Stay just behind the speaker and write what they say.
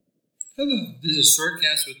Hello, this is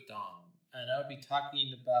Shortcast with Dom, and I'll be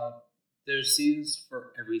talking about there's seasons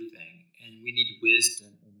for everything, and we need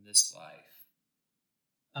wisdom in this life.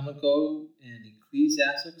 I'm going to go in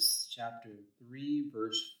Ecclesiastes chapter 3,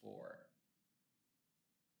 verse 4.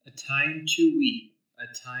 A time to weep,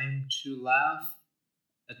 a time to laugh,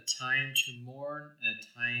 a time to mourn, and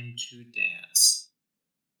a time to dance.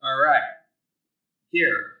 All right,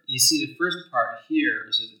 here, you see the first part here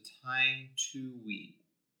is a time to weep.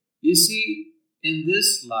 You see, in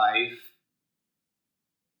this life,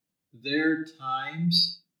 there are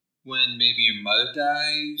times when maybe your mother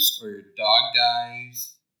dies or your dog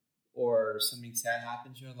dies or something sad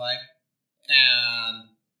happens in your life and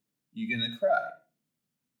you're going to cry.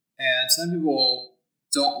 And some people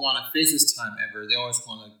don't want to face this time ever. They always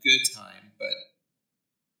want a good time. But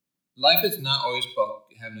life is not always about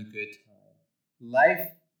having a good time. Life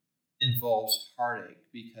involves heartache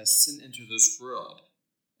because sin entered this world.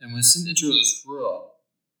 And when sin enters this world,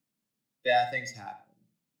 bad things happen.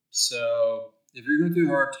 So if you're going through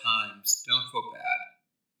hard times, don't feel bad.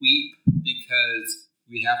 Weep because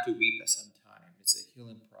we have to weep at some time. It's a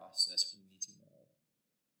healing process we need to know.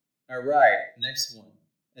 All right, next one.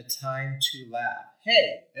 A time to laugh.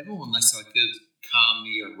 Hey, everyone likes a good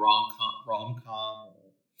comedy or rom-com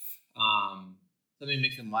or something to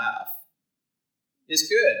make them laugh. It's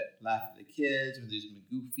good. Laugh at the kids when they're doing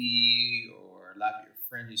goofy, or laugh at your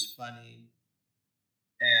friend who's funny.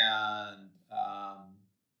 And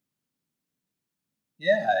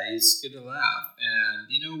it's good to laugh. And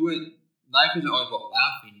you know what? Life isn't always about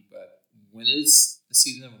laughing, but when it's a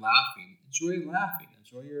season of laughing, enjoy laughing.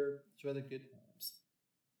 Enjoy the good times.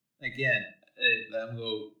 Again, let me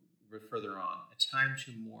go further on. A time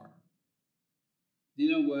to mourn. Do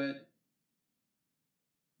you know what?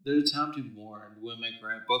 There's a time to mourn. When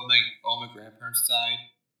all my grandparents died,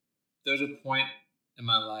 there's a point in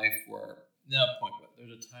my life where, not a point, but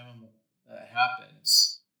there's a time that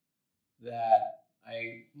happens that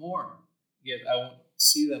I mourn. Yet I won't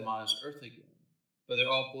see them on this earth again. But they're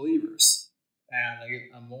all believers. And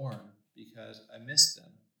I mourn because I miss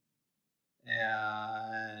them.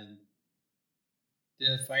 And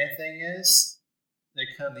the funny thing is, that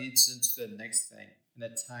kind of leads into the next thing, and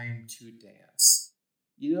a time to dance.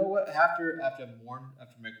 You know what? After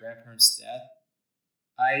my grandparents' death,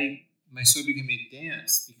 my soul became a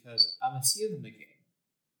dance because I'm gonna see them again.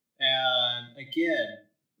 And again,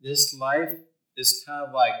 this life is kind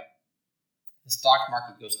of like the stock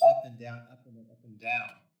market goes up and down, up and down, up and down.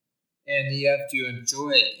 And you have to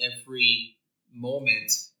enjoy every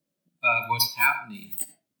moment of what's happening.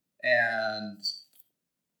 And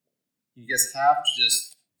you just have to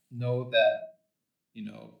just know that,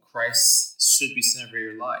 Christ should be center of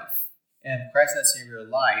your life. And if Christ is not center of your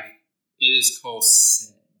life, it is called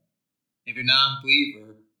sin. If you're not a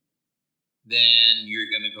believer, then you're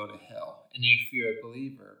going to go to hell. And if you're a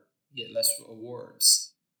believer, you get less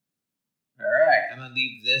rewards. All right, I'm going to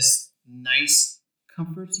leave this nice,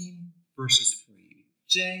 comforting verses for you.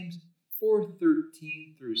 James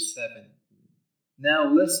 4:13 through 17.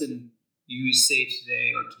 Now listen, you say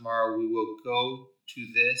today or tomorrow we will go to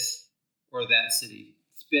this or that city,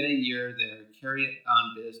 spend a year there, carry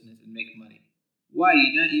on business, and make money. Why?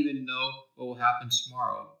 You don't even know what will happen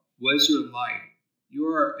tomorrow. What is your life? You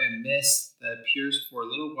are a mist that appears for a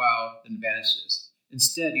little while, then vanishes.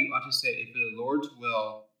 Instead, you ought to say, if the Lord's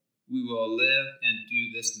will, we will live and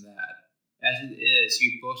do this and that. As it is,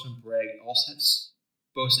 you boast and brag. All such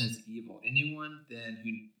boasting is evil. Anyone then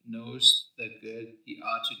who knows the good he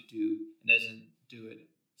ought to do and doesn't do it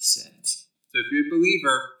sins. So if you're a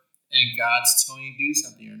believer and God's telling you to do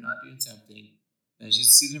something or not doing something, there's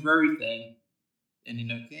just a season of everything. And I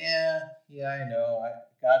know.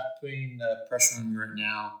 God's putting pressure on me right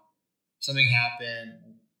now. Something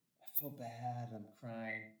happened. I feel bad. I'm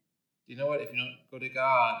crying. Do you know what? If you don't go to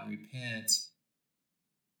God and repent,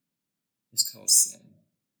 it's called sin.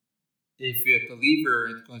 If you're a believer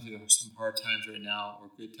and going through some hard times right now or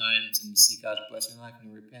good times and you see God's blessing in your life and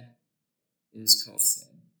you repent, it is called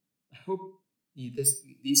sin. I hope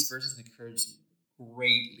these verses encourage you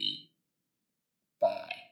greatly